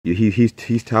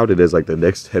He's touted as like the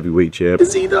next heavyweight champ.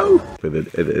 Is he though? For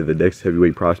the next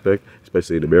heavyweight prospect,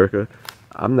 especially in America.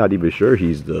 I'm not even sure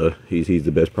he's the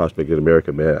best prospect in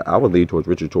America, man. I would lean towards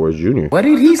Richard Torrez Jr. What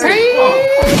did he say?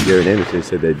 Jared Anderson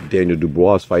said that Daniel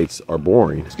Dubois' fights are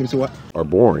boring. Excuse me, say what? Are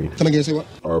boring. Come again, say what?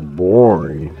 Are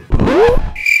boring.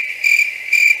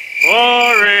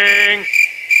 Boring.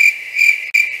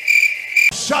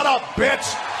 Shut up,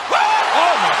 bitch!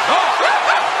 Oh my God!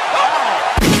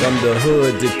 From the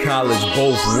hood to college,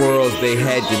 both worlds they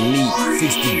had to meet.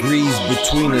 6 degrees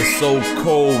between us, so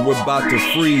cold we're about to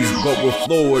freeze. But we're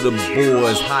Florida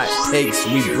boys, hot takes,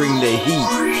 we bring the heat.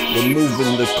 We're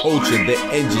moving the culture, the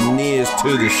engineers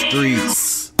to the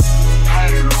streets.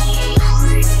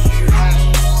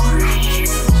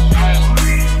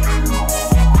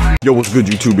 Yo, what's good,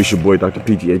 YouTube? It's your boy, Dr.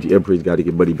 PG Emperor's got to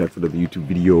get money back for another YouTube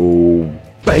video.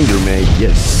 Banger, man.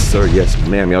 Yes, sir. Yes,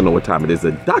 ma'am. Y'all know what time it is.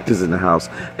 The doctor's in the house.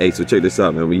 Hey, so check this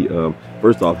out, man. We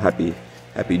first off, happy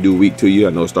new week to you. I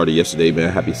know it started yesterday,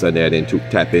 man. Happy Sunday. I didn't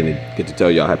tap in and get to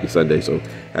tell y'all happy Sunday. So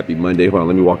happy Monday. Hold on,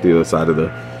 let me walk to the other side of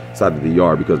the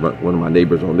yard because one of my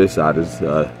neighbors on this side is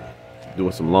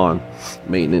doing some lawn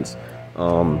maintenance.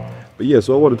 But yeah,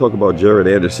 so I want to talk about Jared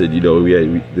Anderson. You know, we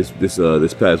had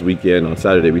this past weekend on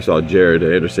Saturday we saw Jared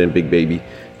Anderson, Big Baby,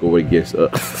 go against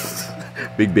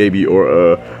Big Baby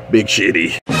or Big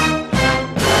Shitty.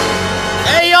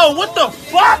 Hey yo, what the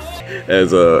fuck?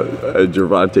 As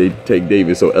Gervonta Tank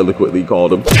Davis so eloquently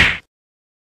called him.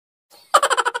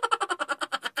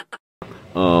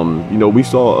 You know, we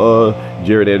saw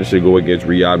Jared Anderson go against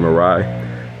Riyad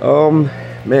Merhy.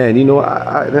 Man, you know,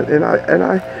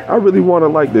 I really want to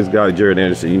like this guy, Jared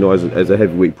Anderson, you know, as a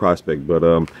heavyweight prospect, but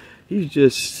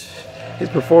his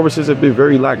performances have been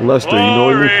very lackluster, you know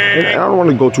what I mean? And I don't want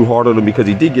to go too hard on him because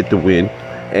he did get the win,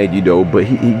 and you know, but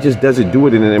he just doesn't do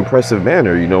it in an impressive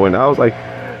manner, you know. And I was like,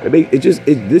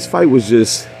 this fight was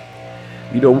just,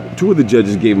 you know, two of the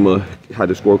judges gave him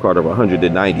had a scorecard of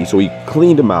 190, so he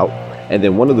cleaned him out, and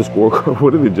then one of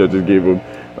the judges gave him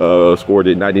scored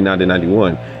it 99 to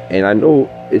 91. And I know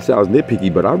it sounds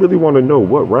nitpicky, but I really want to know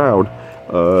what round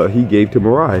he gave to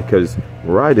Merhy, because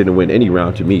Merhy didn't win any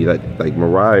round to me. Like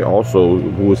Merhy also,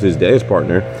 who was his dance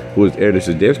partner, who was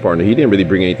Anderson's dance partner, he didn't really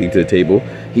bring anything to the table.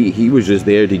 He was just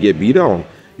there to get beat on.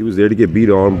 He was there to get beat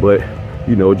on, but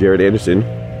you know, Jared Anderson,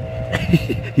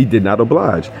 he did not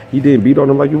oblige. He didn't beat on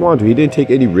him like he wanted to. He didn't take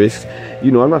any risks.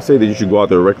 You know, I'm not saying that you should go out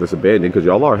there reckless abandon, because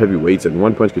y'all are heavyweights and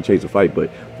one punch could change the fight, but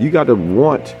you got to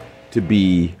want to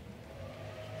be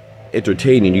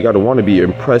entertaining. You got to want to be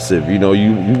impressive. You know,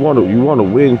 you want to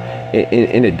win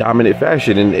in a dominant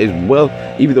fashion. And as well,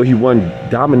 even though he won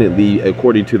dominantly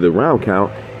according to the round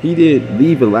count, he did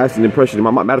leave a lasting impression.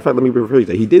 Matter of fact, let me rephrase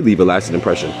that. He did leave a lasting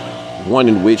impression, one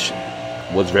in which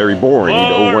was very boring. You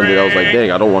know, one that I was like,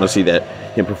 dang, I don't want to see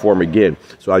him perform again.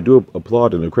 So I do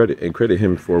applaud and credit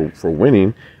him for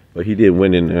winning, but he didn't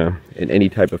win in any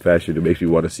type of fashion that makes me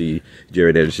want to see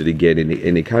Jared Anderson again.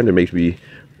 And it kind of makes me,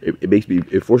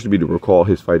 it forces me to recall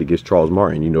his fight against Charles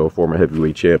Martin, you know, a former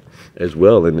heavyweight champ as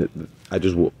well. And I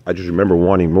just remember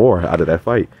wanting more out of that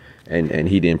fight. And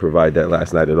he didn't provide that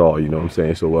last night at all, you know what I'm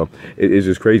saying? So it's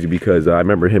just crazy because I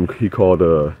remember he called,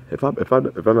 if I'm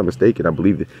not mistaken, I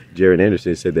believe that Jared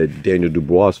Anderson said that Daniel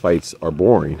Dubois' fights are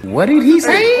boring. What did he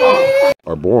say?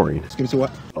 Are boring. Excuse me, say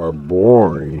what? Are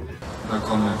boring.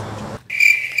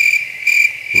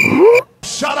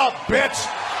 Shut up, bitch!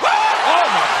 Oh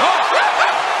my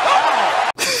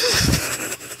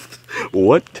God!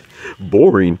 What?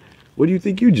 Boring? What do you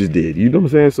think you just did? You know what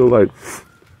I'm saying? So like,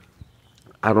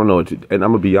 I don't know, and I'm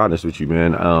gonna be honest with you,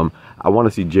 man. I want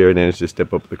to see Jared Anderson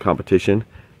step up the competition,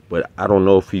 but I don't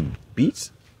know if he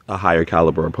beats a higher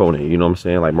caliber opponent. You know what I'm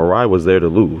saying? Like Merhy was there to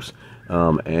lose,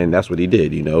 and that's what he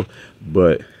did. You know,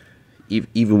 but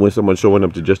even when someone's showing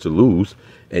up just to lose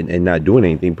and not doing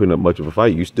anything, putting up much of a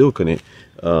fight, you still couldn't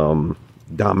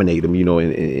dominate him. You know,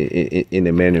 in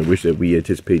the manner in which that we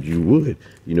anticipate you would.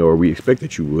 You know, or we expect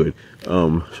that you would.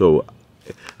 So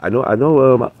I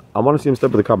know. I want to see him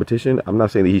step up the competition. I'm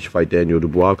not saying that he should fight Daniel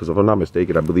Dubois, because if I'm not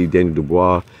mistaken, I believe Daniel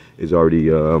Dubois is already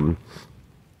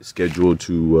scheduled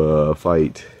to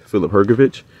fight Filip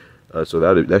Hrgović. So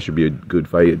that should be a good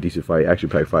fight, a decent fight,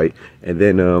 action-packed fight. And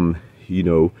then, you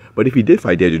know, but if he did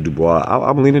fight Daniel Dubois,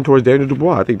 I'm leaning towards Daniel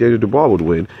Dubois. I think Daniel Dubois would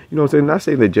win. You know what I'm saying? Not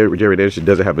saying that Jared Anderson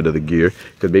doesn't have another gear,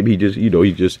 because maybe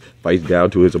he just fights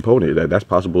down to his opponent. That's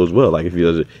possible as well. Like if he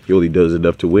only does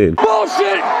enough to win.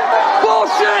 Bullshit!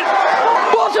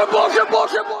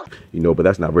 You know, but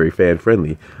that's not very fan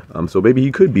friendly. So maybe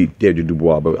he could beat Daniel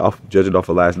Dubois, but judging off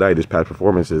of last night, his past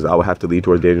performances, I would have to lean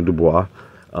towards Daniel Dubois.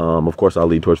 Of course, I'll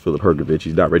lean towards Filip Hrgović.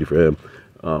 He's not ready for him.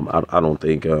 I don't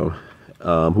think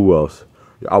Who else?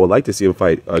 I would like to see him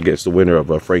fight against the winner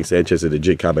of Frank Sanchez and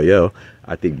Jake Caballel.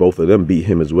 I think both of them beat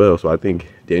him as well. So I think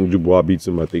Daniel Dubois beats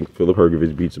him. I think Philip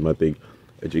Hrgovic beats him. I think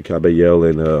Jake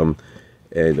Caballel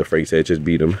and Frank Sanchez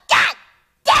beat him.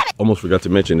 Almost forgot to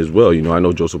mention as well, you know, I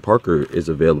know Joseph Parker is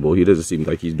available. He doesn't seem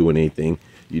like he's doing anything.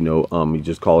 You know, he's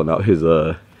just calling out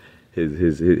the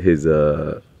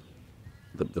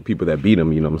people that beat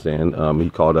him, you know what I'm saying? He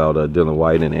called out Dylan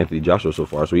White and Anthony Joshua so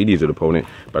far, so he needs an opponent.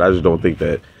 But I just don't think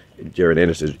that Jared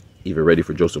Anderson is even ready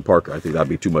for Joseph Parker. I think that'd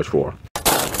be too much for him.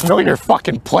 Know your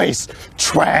fucking place,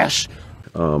 trash.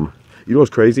 You know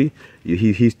what's crazy?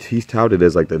 He's touted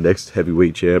as like the next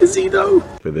heavyweight champ. Is he though?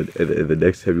 For the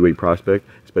next heavyweight prospect,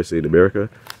 especially in America.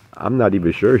 I'm not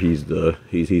even sure he's the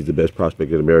best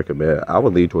prospect in America, man. I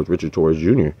would lean towards Richard Torrez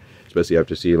Jr., especially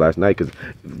after seeing last night, because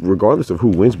regardless of who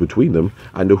wins between them,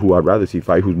 I know who I'd rather see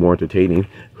fight, who's more entertaining,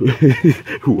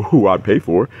 who I'd pay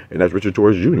for, and that's Richard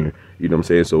Torrez Jr. You know what I'm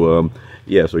saying? So,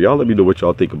 yeah, so y'all let me know what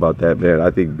y'all think about that, man. I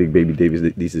think Big Baby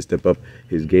Davis needs to step up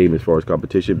his game as far as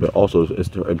competition, but also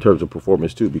in terms of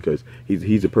performance, too, because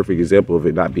he's a perfect example of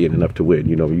it not being enough to win.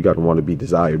 You know, you got to want to be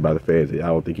desired by the fans. I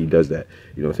don't think he does that.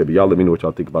 You know what I'm saying? But y'all let me know what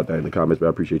y'all think about that in the comments, man.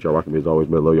 I appreciate y'all rocking me as always,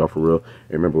 man. Love y'all for real.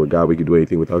 And remember, with God, we can do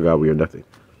anything. Without God, we are nothing.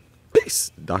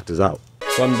 Peace. Doctor's out.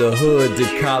 From the hood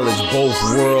to college, both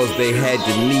worlds they had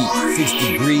to meet. 6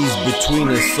 degrees between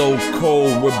us, so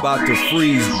cold we're about to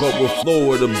freeze. But we're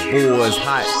Florida boys,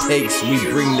 hot takes, we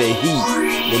bring the heat.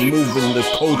 We're moving the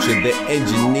culture, the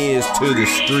engineers to the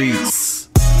streets.